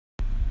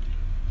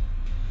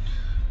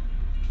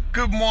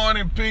Good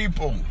morning,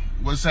 people.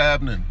 What's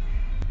happening?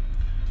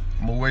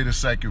 I'm gonna wait a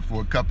second for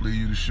a couple of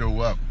you to show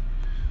up.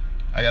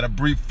 I got a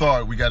brief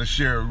thought. We got to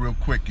share it real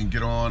quick and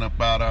get on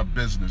about our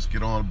business,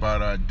 get on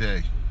about our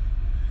day.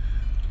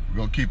 We're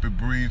gonna keep it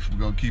brief. We're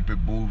gonna keep it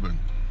moving.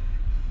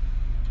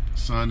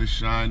 Sun is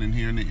shining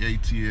here in the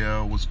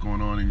ATL. What's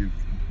going on in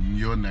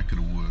your neck of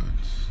the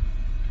woods?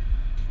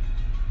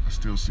 I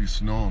still see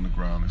snow on the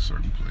ground in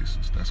certain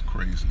places. That's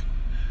crazy.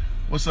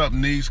 What's up,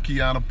 niece?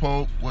 Kiana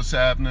Pope? What's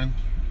happening?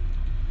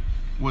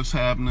 What's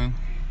happening?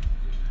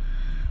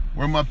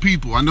 Where are my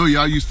people? I know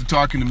y'all used to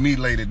talking to me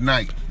late at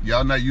night.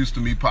 Y'all not used to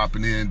me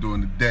popping in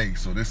during the day,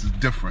 so this is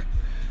different.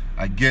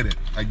 I get it.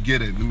 I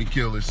get it. Let me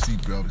kill this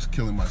seatbelt. It's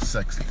killing my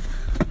sexy.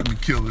 Let me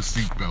kill this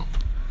seatbelt.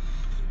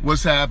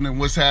 What's happening?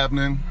 What's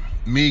happening?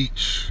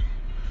 Meech.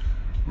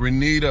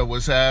 Renita,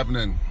 what's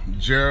happening?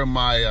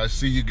 Jeremiah, I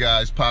see you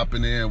guys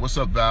popping in. What's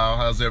up, Val?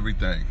 How's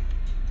everything?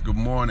 Good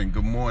morning.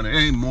 Good morning. It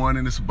ain't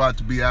morning. It's about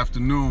to be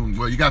afternoon.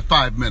 Well, you got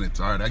 5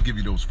 minutes. All right, I give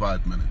you those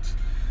 5 minutes.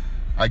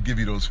 I give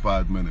you those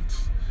 5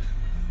 minutes.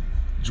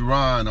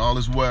 Jerron, all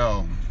is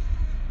well.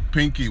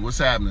 Pinky, what's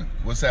happening?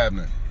 What's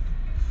happening?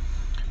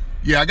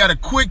 Yeah, I got a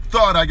quick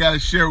thought I got to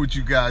share with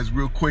you guys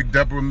real quick.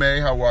 Deborah May,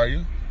 how are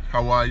you?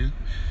 How are you?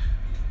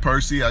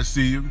 Percy, I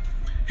see you.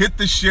 Hit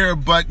the share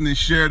button and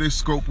share this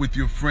scope with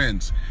your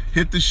friends.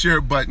 Hit the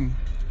share button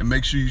and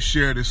make sure you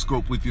share this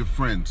scope with your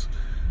friends.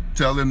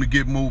 Tell them to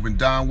get moving.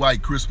 Don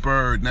White, Chris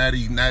Bird,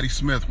 Natty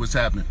Smith, what's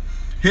happening?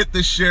 Hit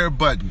the share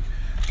button.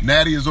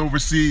 Natty is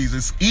overseas.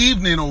 It's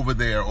evening over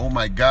there. Oh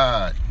my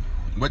God.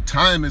 What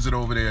time is it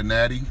over there,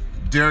 Natty?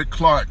 Derek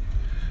Clark,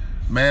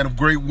 man of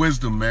great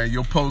wisdom, man.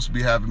 Your posts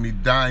be having me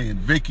dying.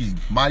 Vicky,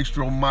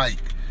 Maestro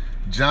Mike,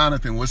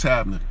 Jonathan, what's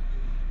happening?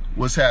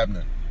 What's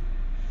happening?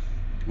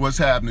 What's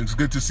happening? It's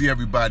good to see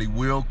everybody.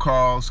 Will,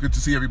 Carl, it's good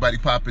to see everybody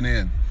popping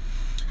in.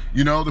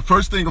 You know, the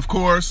first thing, of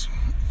course,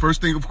 we're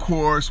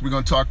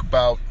going to talk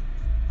about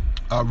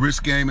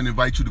Risk Game and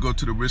invite you to go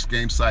to the Risk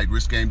Game site,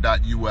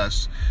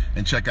 riskgame.us,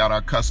 and check out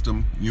our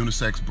custom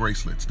unisex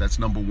bracelets. That's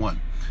number one.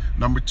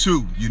 Number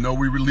two, you know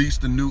we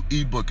released a new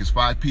ebook. It's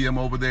 5 p.m.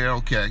 over there.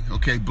 Okay.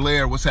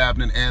 Blair, what's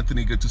happening?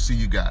 Anthony, good to see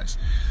you guys.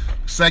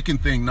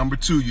 Second thing, number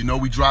two, you know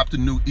we dropped a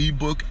new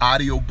ebook,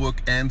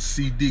 audiobook, and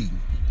CD.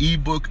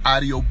 Ebook,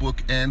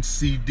 audiobook, and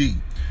CD.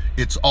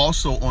 It's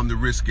also on the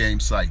Risk Game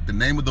site. The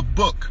name of the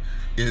book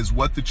is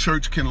What the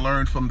Church Can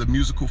Learn from the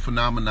Musical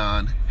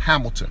Phenomenon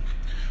Hamilton.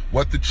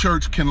 What the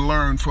church can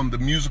learn from the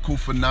musical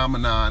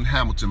phenomenon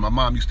Hamilton. My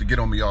mom used to get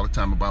on me all the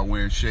time about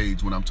wearing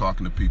shades when I'm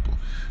talking to people.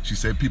 She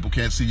said people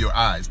can't see your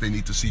eyes. They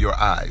need to see your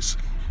eyes.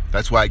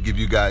 That's why I give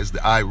you guys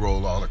the eye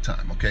roll all the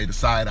time, okay? The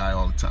side eye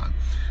all the time.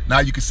 Now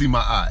you can see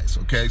my eyes,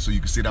 okay? So you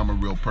can see that I'm a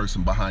real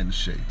person behind the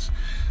shades.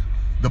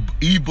 The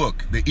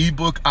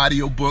ebook,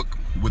 audiobook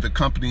with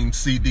accompanying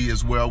CD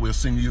as well. We'll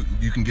send you,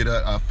 you can get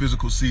a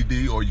physical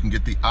CD, or you can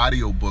get the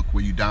audiobook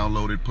where you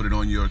download it, put it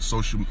on your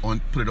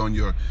put it on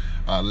your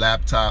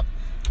laptop,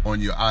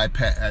 on your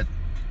iPad,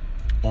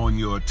 on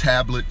your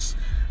tablets,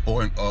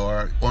 or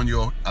on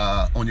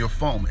your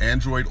phone,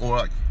 Android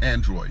or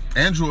Android.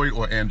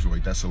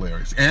 That's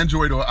hilarious.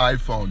 Android or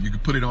iPhone. You can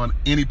put it on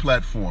any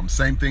platform.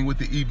 Same thing with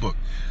the ebook.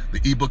 The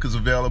ebook is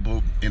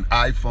available in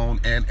iPhone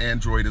and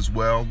Android as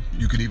well.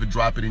 You can even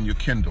drop it in your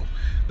Kindle.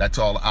 That's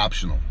all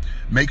optional.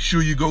 Make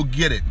sure you go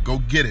get it. Go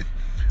get it.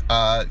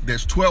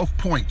 There's 12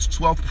 points,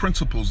 12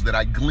 principles that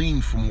I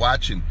gleaned from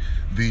watching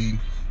the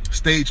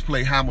stage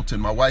play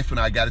Hamilton. My wife and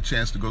I got a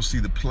chance to go see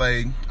the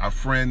play. Our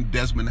friend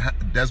Desmond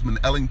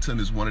Ellington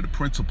is one of the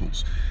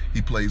principals.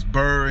 He plays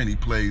Burr and he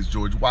plays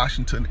George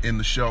Washington in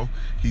the show.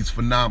 He's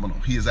phenomenal.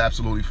 He is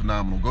absolutely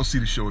phenomenal. Go see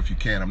the show if you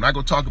can. I'm not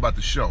going to talk about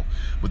the show,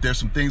 but there's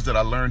some things that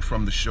I learned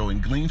from the show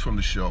and gleaned from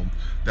the show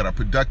that are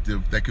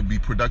productive, that could be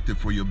productive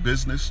for your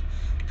business,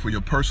 for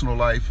your personal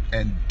life,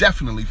 and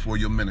definitely for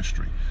your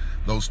ministry.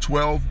 Those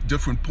 12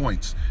 different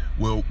points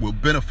will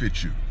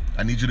benefit you.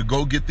 I need you to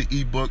go get the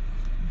ebook,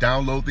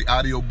 download the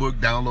audiobook,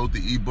 download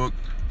the ebook,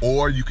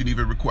 or you can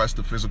even request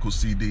a physical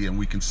CD and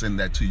we can send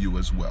that to you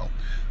as well.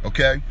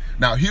 Okay?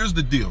 Now, here's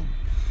the deal.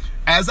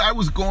 As I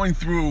was going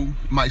through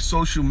my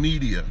social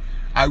media,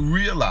 I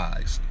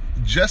realized,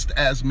 just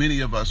as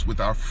many of us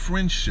with our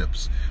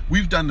friendships,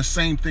 we've done the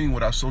same thing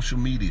with our social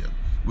media,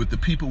 with the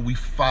people we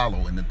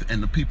follow and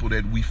the people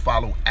that we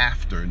follow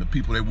after and the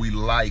people that we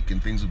like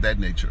and things of that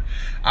nature.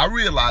 I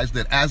realized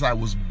that as I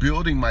was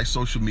building my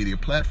social media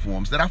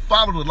platforms, that I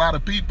followed a lot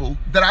of people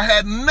that I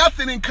had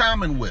nothing in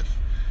common with.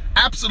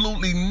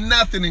 Absolutely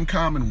nothing in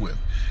common with.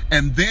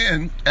 And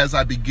then as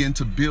I begin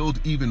to build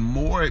even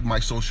more at my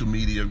social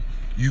media,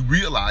 you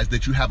realize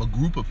that you have a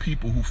group of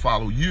people who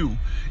follow you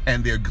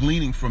and they're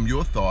gleaning from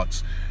your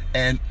thoughts,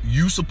 and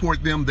you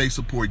support them, they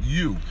support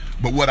you.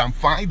 But what I'm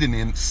finding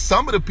in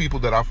some of the people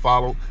that I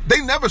follow,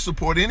 they never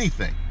support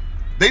anything.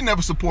 They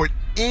never support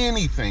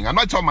anything. I'm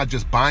not talking about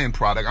just buying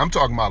product. I'm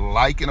talking about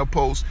liking a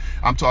post.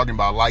 I'm talking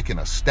about liking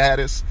a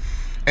status.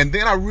 And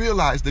then I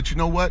realized that, you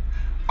know what?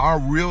 Our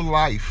real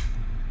life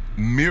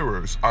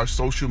mirrors our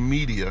social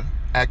media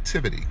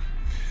activity.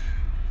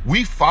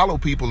 We follow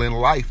people in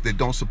life that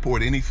don't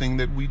support anything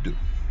that we do.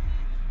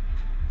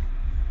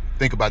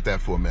 Think about that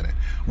for a minute.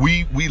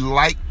 We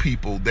like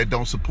people that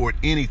don't support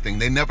anything.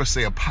 They never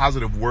say a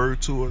positive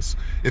word to us.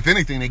 If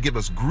anything, they give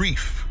us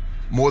grief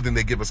more than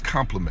they give us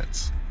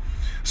compliments.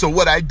 So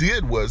what I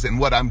did was,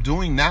 and what I'm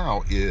doing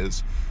now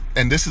is,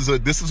 and this is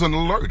an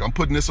alert. I'm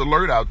putting this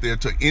alert out there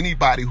to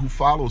anybody who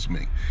follows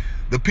me.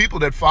 The people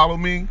that follow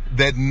me,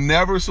 that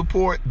never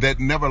support, that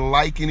never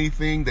like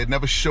anything, that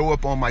never show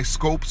up on my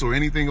scopes or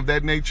anything of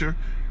that nature,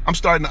 I'm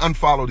starting to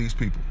unfollow these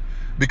people.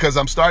 Because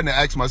I'm starting to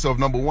ask myself,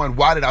 number one,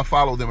 why did I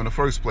follow them in the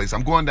first place?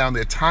 I'm going down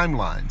their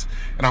timelines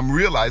and I'm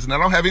realizing I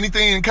don't have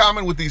anything in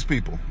common with these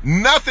people.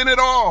 Nothing at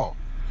all.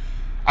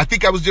 I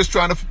think I was just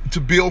trying to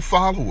build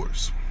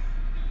followers.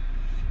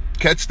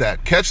 Catch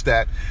that, catch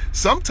that.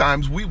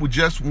 Sometimes we were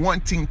just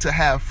wanting to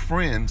have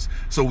friends,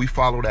 so we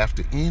followed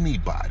after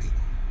anybody.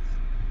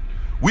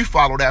 We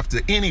followed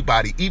after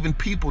anybody, even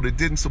people that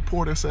didn't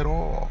support us at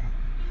all.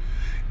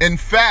 In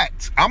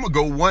fact, I'm going to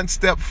go one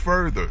step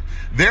further.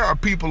 There are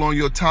people on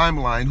your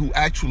timeline who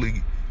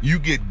actually, you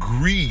get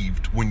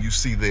grieved when you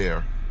see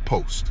their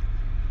post.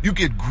 You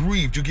get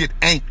grieved, you get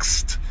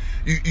angst.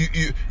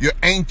 You're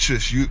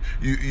anxious, you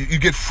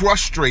get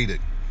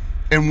frustrated.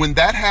 And when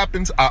that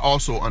happens, I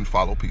also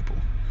unfollow people.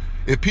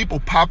 If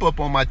people pop up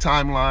on my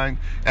timeline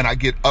and I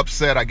get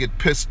upset, I get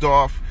pissed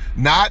off,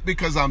 not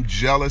because I'm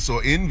jealous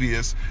or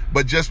envious,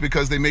 but just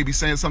because they may be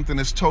saying something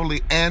that's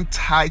totally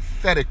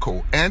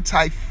antithetical,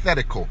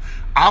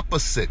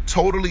 opposite,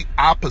 totally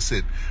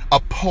opposite,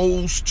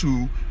 opposed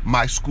to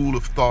my school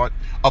of thought,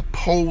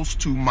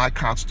 opposed to my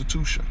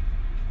constitution.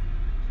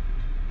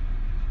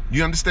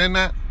 You understand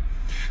that?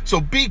 So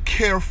be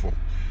careful,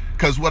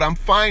 because what I'm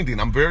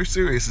finding, I'm very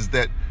serious, is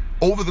that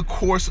over the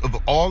course of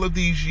all of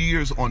these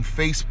years on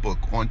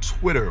Facebook, on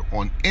Twitter,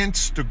 on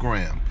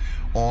Instagram,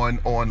 on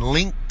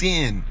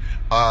LinkedIn,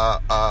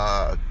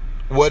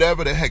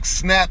 whatever the heck,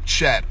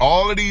 Snapchat,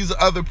 all of these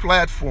other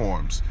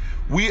platforms,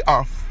 we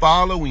are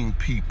following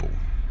people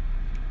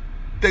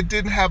that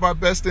didn't have our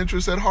best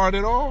interests at heart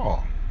at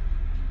all.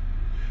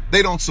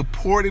 They don't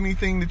support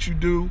anything that you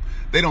do.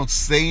 They don't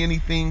say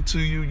anything to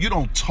you. You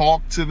don't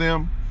talk to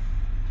them.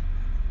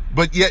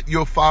 But yet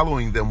you're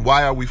following them.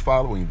 Why are we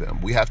following them?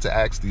 We have to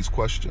ask these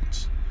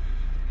questions.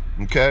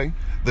 Okay?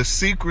 The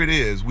secret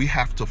is we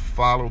have to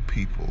follow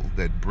people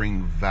that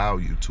bring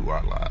value to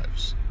our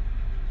lives.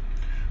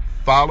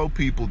 Follow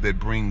people that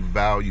bring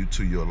value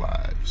to your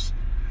lives.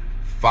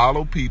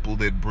 Follow people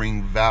that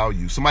bring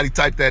value. Somebody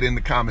type that in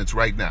the comments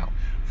right now.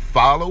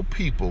 Follow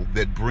people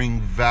that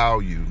bring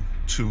value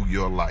to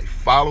your life.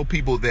 Follow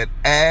people that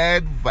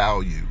add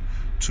value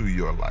to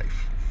your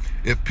life.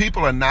 If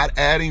people are not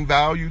adding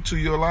value to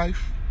your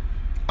life,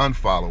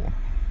 unfollow them.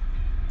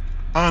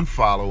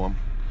 Unfollow them.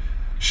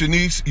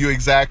 Shanice, you're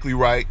exactly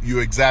right.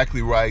 You're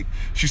exactly right.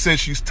 She says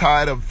she's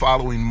tired of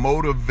following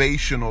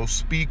motivational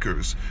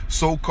speakers,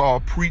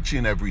 so-called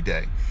preaching every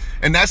day.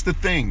 And that's the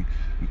thing.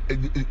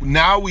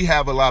 Now we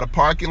have a lot of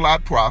parking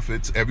lot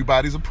prophets.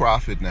 Everybody's a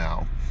prophet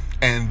now.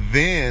 And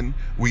then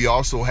we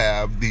also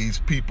have these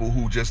people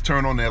who just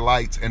turn on their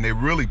lights and they're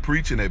really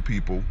preaching at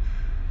people.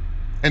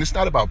 And it's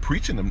not about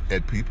preaching them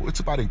at people. It's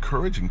about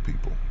encouraging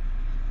people.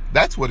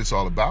 That's what it's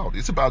all about.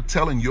 It's about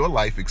telling your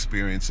life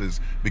experiences,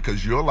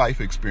 because your life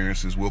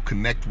experiences will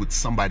connect with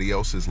somebody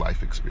else's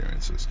life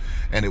experiences.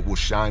 And it will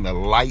shine a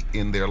light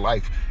in their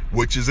life,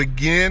 which is,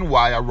 again,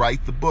 why I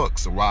write the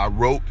books, or why I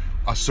wrote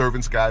A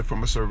Servant's Guide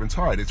from a Servant's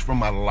Heart. It's from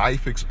my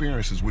life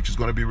experiences, which is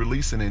going to be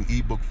releasing in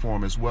ebook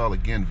form as well,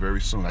 again,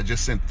 very soon. I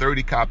just sent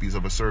 30 copies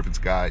of A Servant's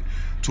Guide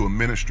to a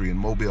ministry in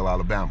Mobile,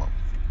 Alabama,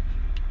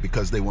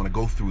 because they want to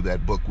go through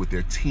that book with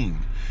their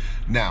team.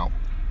 Now,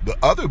 the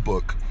other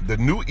book, the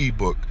new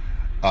ebook,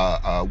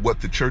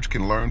 What the Church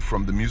Can Learn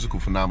from the Musical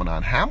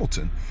Phenomenon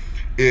Hamilton,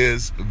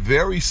 is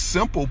very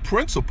simple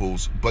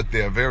principles, but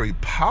they're very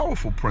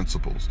powerful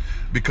principles.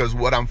 Because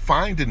what I'm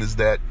finding is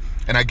that,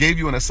 and I gave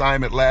you an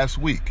assignment last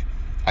week.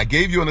 I'm going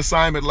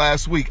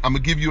to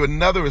give you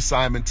another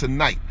assignment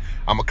tonight.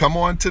 I'm going to come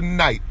on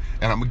tonight,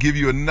 and I'm going to give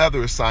you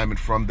another assignment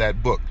from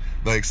that book.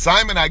 The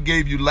assignment I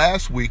gave you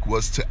last week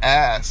was to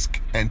ask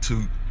and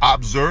to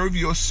observe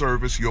your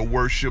service, your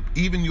worship,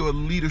 even your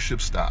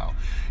leadership style,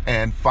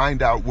 and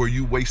find out where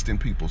you're wasting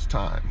people's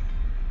time.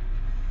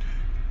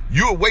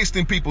 You're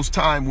wasting people's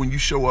time when you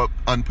show up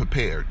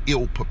unprepared,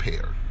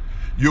 ill-prepared.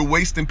 You're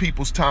wasting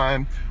people's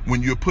time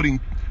when you're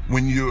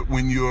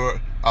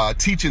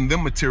teaching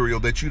them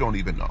material that you don't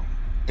even know,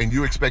 and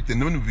you're expecting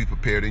them to be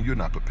prepared and you're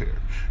not prepared.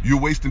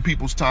 You're wasting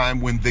people's time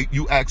when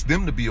you ask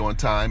them to be on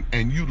time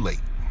and you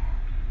late.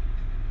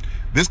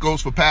 This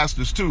goes for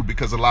pastors too,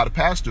 because a lot of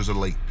pastors are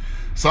late.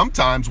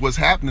 Sometimes what's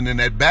happening in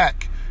the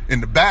back,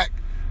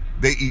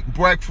 they eat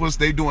breakfast,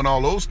 they doing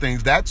all those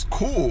things. That's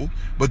cool,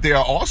 but there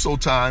are also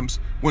times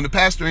when the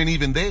pastor ain't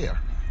even there,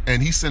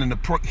 and he's sending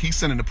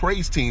the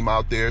praise team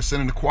out there,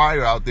 sending the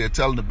choir out there,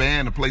 telling the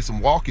band to play some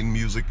walking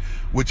music,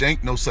 which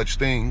ain't no such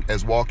thing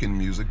as walking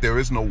music. There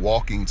is no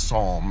walking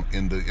psalm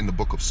in the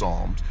book of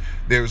Psalms.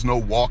 There is no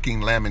walking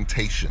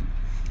lamentation.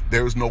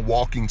 There is no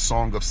walking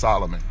Song of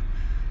Solomon.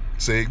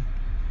 See?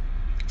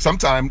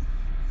 Sometimes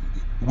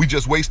We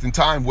just wasting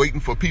time waiting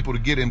for people to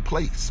get in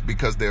place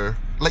because they're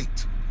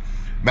late.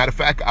 Matter of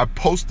fact, I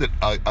posted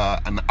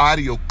an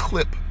audio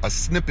clip, a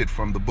snippet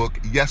from the book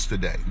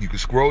yesterday. You can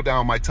scroll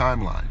down my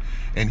timeline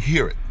and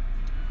hear it.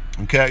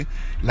 Okay?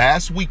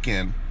 Last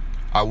weekend,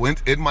 I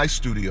went in my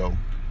studio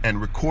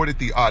and recorded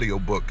the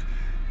audiobook.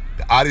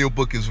 The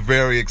audiobook is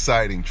very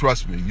exciting.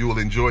 Trust me, you will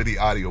enjoy the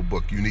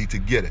audiobook. You need to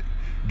get it.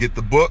 Get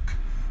the book,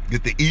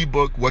 get the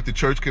ebook, What the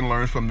Church Can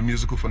Learn from the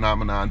Musical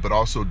Phenomenon, but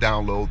also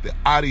download the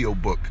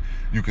audiobook.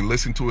 You can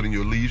listen to it in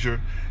your leisure,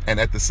 and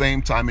at the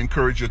same time,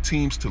 encourage your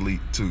teams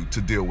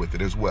to deal with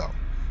it as well.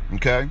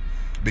 Okay?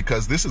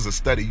 Because this is a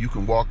study you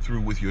can walk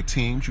through with your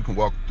teams, you can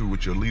walk through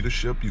with your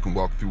leadership, you can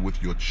walk through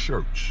with your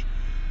church.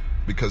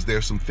 Because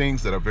there's some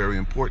things that are very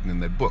important in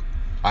that book.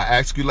 I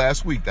asked you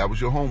last week, that was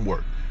your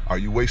homework. Are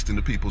you wasting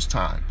the people's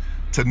time?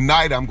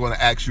 Tonight, I'm going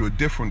to ask you a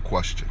different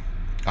question.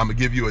 I'm going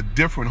to give you a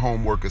different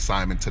homework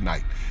assignment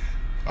tonight.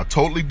 A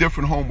totally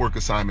different homework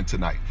assignment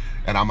tonight.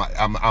 And I'm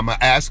going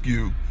to ask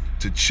you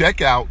to check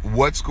out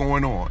what's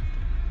going on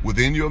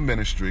within your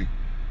ministry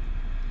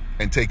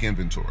and take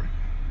inventory.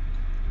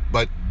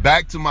 But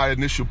back to my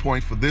initial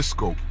point for this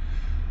scope.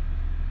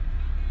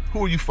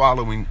 Who are you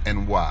following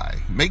and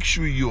why? Make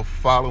sure you're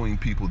following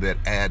people that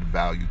add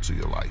value to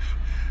your life.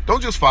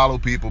 Don't just follow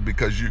people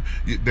because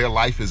their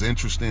life is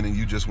interesting and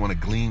you just want to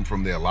glean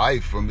from their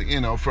life from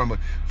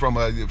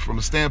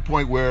a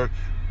standpoint where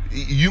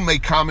you may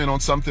comment on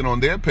something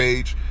on their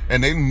page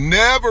and they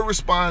never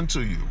respond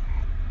to you.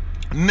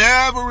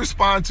 Never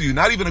respond to you,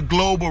 not even a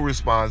global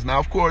response. Now,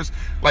 of course,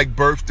 like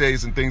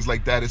birthdays and things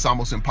like that, it's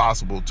almost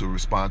impossible to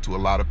respond to a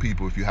lot of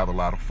people if you have a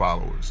lot of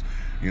followers.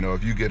 You know,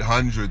 if you get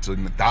hundreds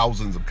and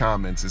thousands of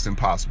comments, it's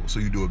impossible. So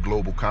you do a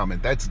global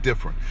comment. That's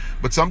different.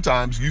 But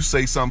sometimes you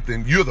say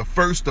something, you're the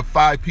first of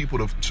 5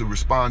 people to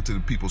respond to the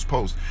people's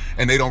posts,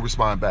 and they don't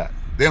respond back.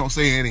 They don't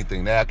say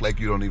anything. They act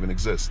like you don't even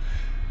exist.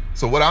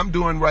 So what I'm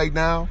doing right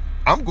now,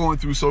 I'm going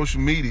through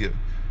social media,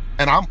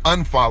 and I'm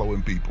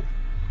unfollowing people.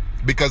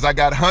 Because I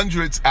got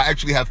hundreds, I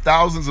actually have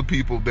thousands of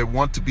people that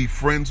want to be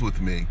friends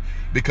with me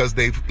because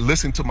they've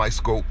listened to my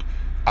scope.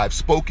 I've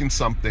spoken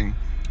something,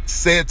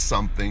 said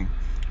something,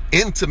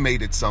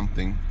 intimated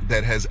something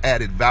that has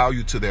added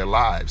value to their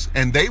lives,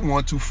 and they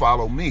want to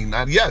follow me.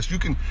 Now, yes, you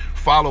can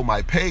follow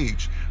my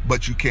page,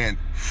 but you can't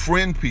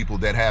friend people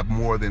that have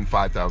more than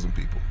 5,000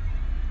 people.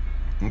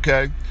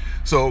 Okay?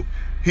 So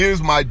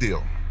here's my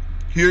deal.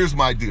 Here's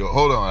my deal.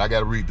 Hold on, I got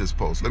to read this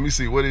post. Let me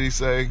see. What did he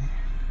say?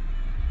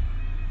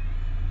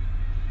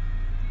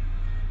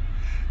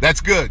 That's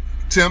good.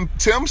 Tim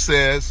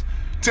says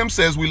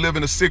we live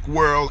in a sick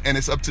world, and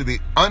it's up to the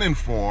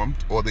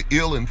uninformed or the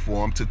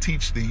ill-informed to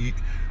teach the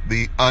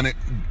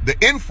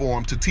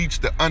informed to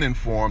teach the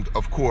uninformed,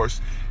 of course,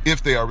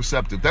 if they are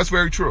receptive. That's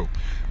very true,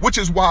 which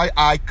is why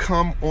I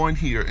come on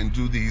here and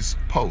do these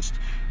posts,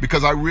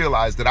 because I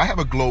realize that I have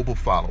a global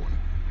following.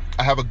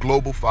 I have a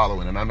global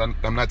following, and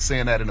I'm not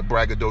saying that in a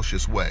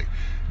braggadocious way.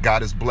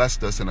 God has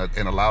blessed us and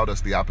allowed us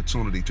the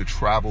opportunity to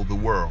travel the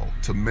world,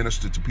 to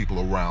minister to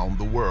people around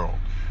the world,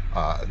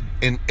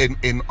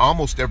 in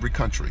almost every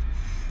country.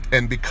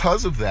 And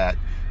because of that,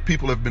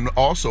 people have been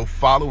also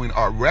following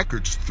our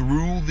records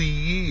through the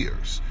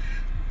years.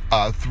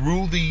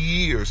 Through the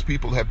years,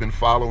 people have been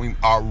following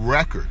our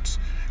records.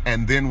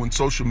 And then when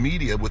social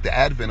media, with the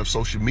advent of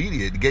social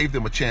media, it gave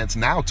them a chance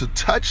now to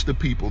touch the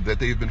people that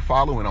they've been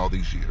following all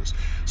these years.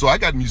 So I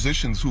got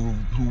musicians who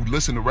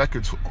listen to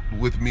records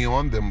with me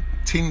on them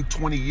 10,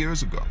 20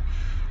 years ago,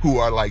 who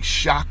are like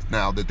shocked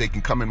now that they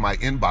can come in my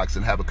inbox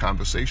and have a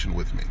conversation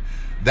with me.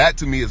 That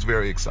to me is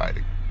very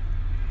exciting.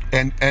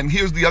 And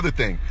here's the other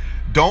thing.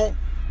 Don't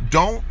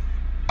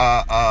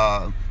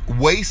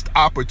waste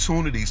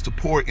opportunities to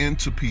pour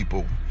into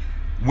people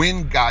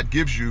when God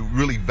gives you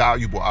really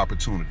valuable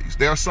opportunities.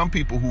 There are some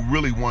people who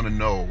really want to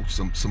know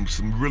some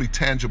really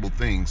tangible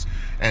things,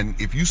 and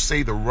if you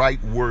say the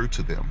right word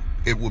to them,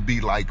 it will be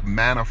like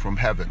manna from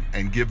heaven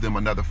and give them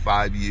another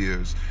 5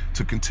 years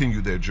to continue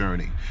their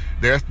journey.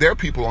 There are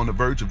people on the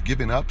verge of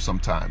giving up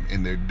sometime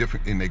in their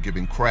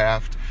given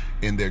craft,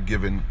 in their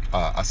given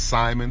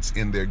assignments,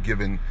 in their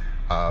given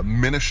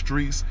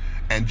ministries,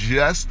 and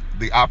just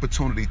the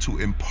opportunity to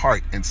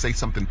impart and say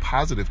something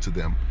positive to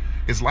them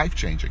is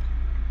life-changing.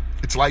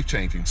 It's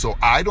life-changing. So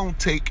I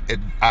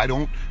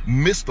don't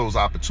miss those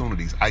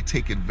opportunities. I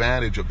take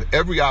advantage of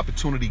every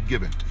opportunity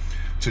given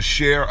to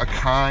share a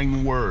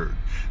kind word.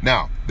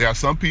 Now, there are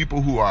some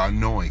people who are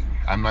annoying.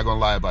 I'm not going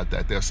to lie about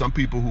that. There are some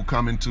people who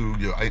come into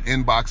your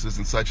inboxes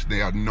and such,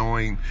 they are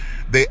annoying.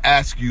 They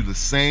ask you the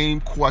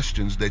same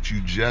questions that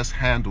you just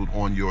handled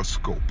on your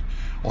scope,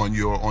 on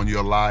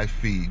your live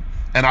feed.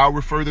 And I'll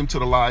refer them to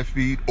the live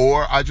feed,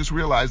 or I just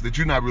realized that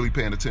you're not really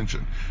paying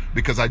attention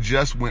because I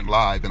just went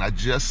live and I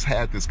just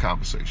had this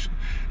conversation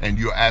and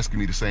you're asking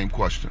me the same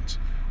questions.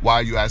 Why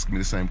are you asking me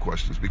the same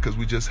questions? Because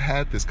we just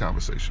had this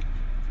conversation.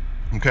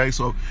 Okay,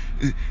 so,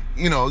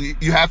 you know,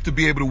 you have to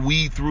be able to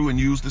weed through and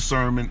use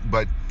discernment,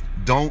 but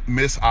don't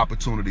miss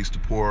opportunities to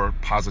pour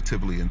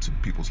positively into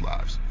people's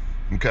lives.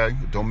 Okay?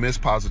 Don't miss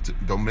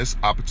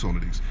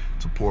opportunities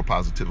to pour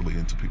positively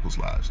into people's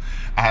lives.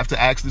 I have to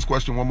ask this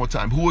question one more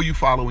time. Who are you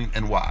following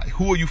and why?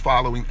 Who are you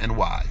following and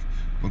why?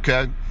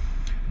 Okay?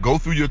 Go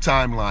through your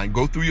timeline.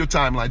 Go through your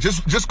timeline.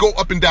 Just go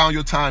up and down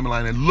your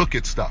timeline and look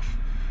at stuff.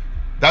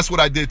 That's what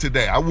I did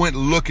today. I went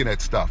looking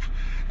at stuff.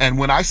 And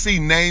when I see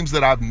names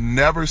that I've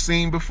never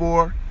seen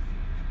before,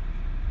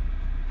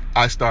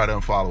 I start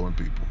unfollowing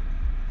people.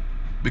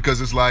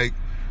 Because it's like,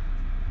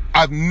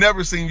 I've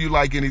never seen you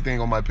like anything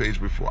on my page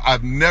before.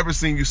 I've never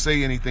seen you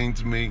say anything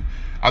to me.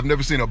 I've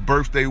never seen a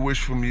birthday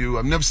wish from you.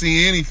 I've never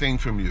seen anything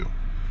from you.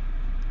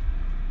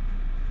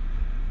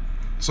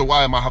 So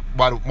why am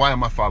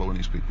I following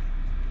these people?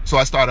 So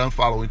I start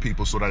unfollowing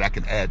people so that I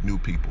can add new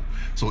people.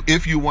 So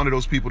if you're one of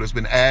those people that's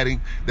been adding,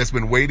 that's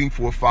been waiting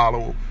for a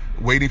follow,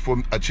 waiting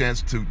for a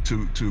chance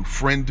to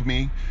friend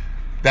me,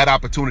 that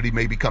opportunity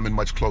may be coming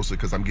much closer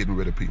because I'm getting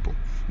rid of people.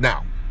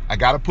 Now, I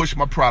got to push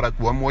my product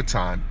one more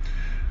time.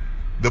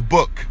 The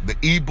book, the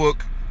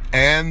ebook,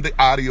 and the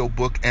audio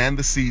book, and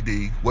the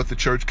CD, What the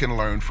Church Can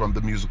Learn from the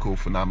Musical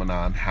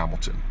Phenomenon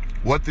Hamilton.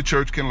 What the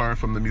Church Can Learn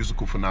from the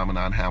Musical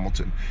Phenomenon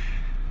Hamilton.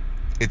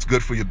 It's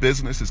good for your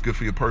business. It's good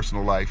for your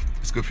personal life.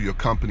 It's good for your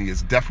company.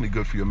 It's definitely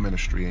good for your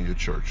ministry and your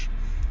church.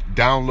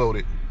 Download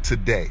it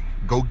today.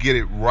 Go get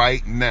it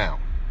right now.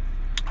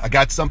 I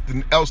got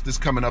something else that's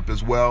coming up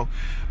as well.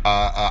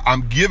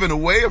 I'm giving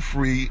away a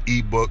free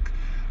ebook.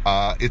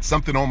 It's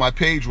something on my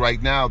page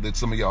right now that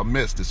some of y'all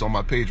missed. It's on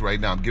my page right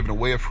now. I'm giving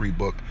away a free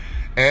book.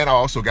 And I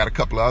also got a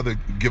couple of other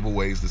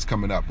giveaways that's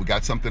coming up. We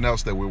got something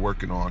else that we're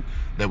working on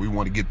that we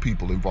want to get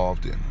people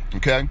involved in.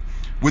 Okay?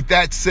 With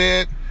that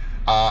said,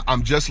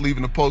 I'm just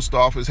leaving the post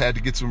office. Had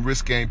to get some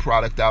Risk Game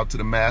product out to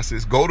the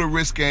masses. Go to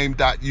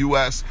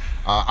riskgame.us.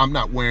 I'm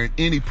not wearing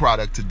any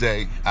product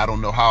today. I don't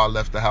know how I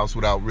left the house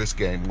without Risk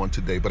Game one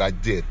today, but I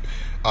did.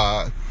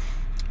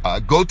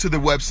 Go to the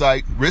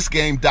website,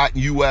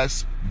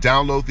 riskgame.us.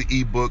 Download the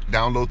ebook,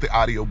 download the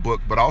audio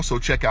book, but also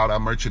check out our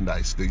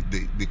merchandise,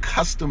 the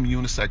custom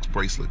unisex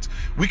bracelets.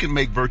 We can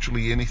make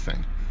virtually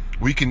anything.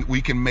 We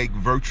can make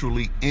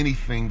virtually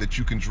anything that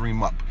you can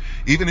dream up.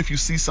 Even if you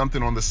see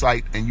something on the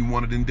site and you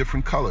want it in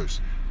different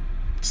colors,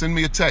 send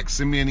me a text,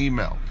 send me an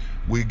email.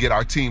 We'll get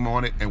our team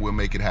on it and we'll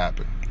make it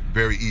happen.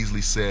 Very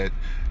easily said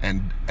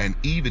and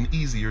even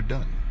easier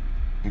done.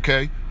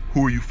 Okay?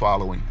 Who are you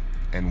following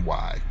and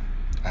why?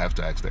 I have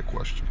to ask that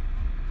question.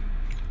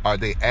 Are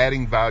they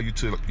adding value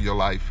to your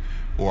life,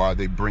 or are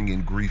they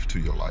bringing grief to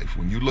your life?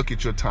 When you look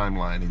at your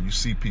timeline and you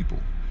see people,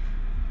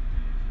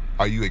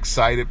 are you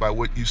excited by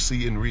what you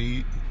see and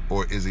read,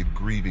 or is it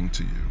grieving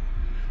to you?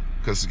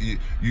 Because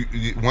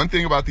one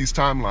thing about these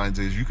timelines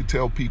is you can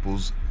tell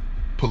people's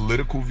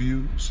political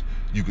views,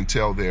 you can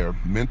tell their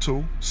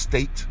mental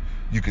state,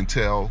 you can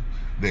tell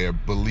their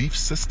belief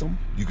system,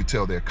 you can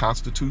tell their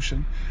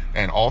constitution,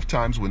 and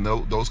oftentimes when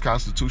those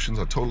constitutions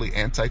are totally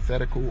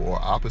antithetical or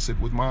opposite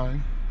with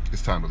mine,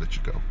 it's time to let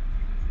you go.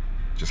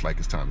 Just like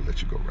it's time to let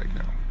you go right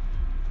now.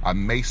 I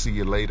may see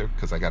you later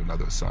because I got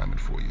another assignment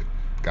for you.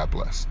 God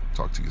bless.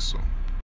 Talk to you soon.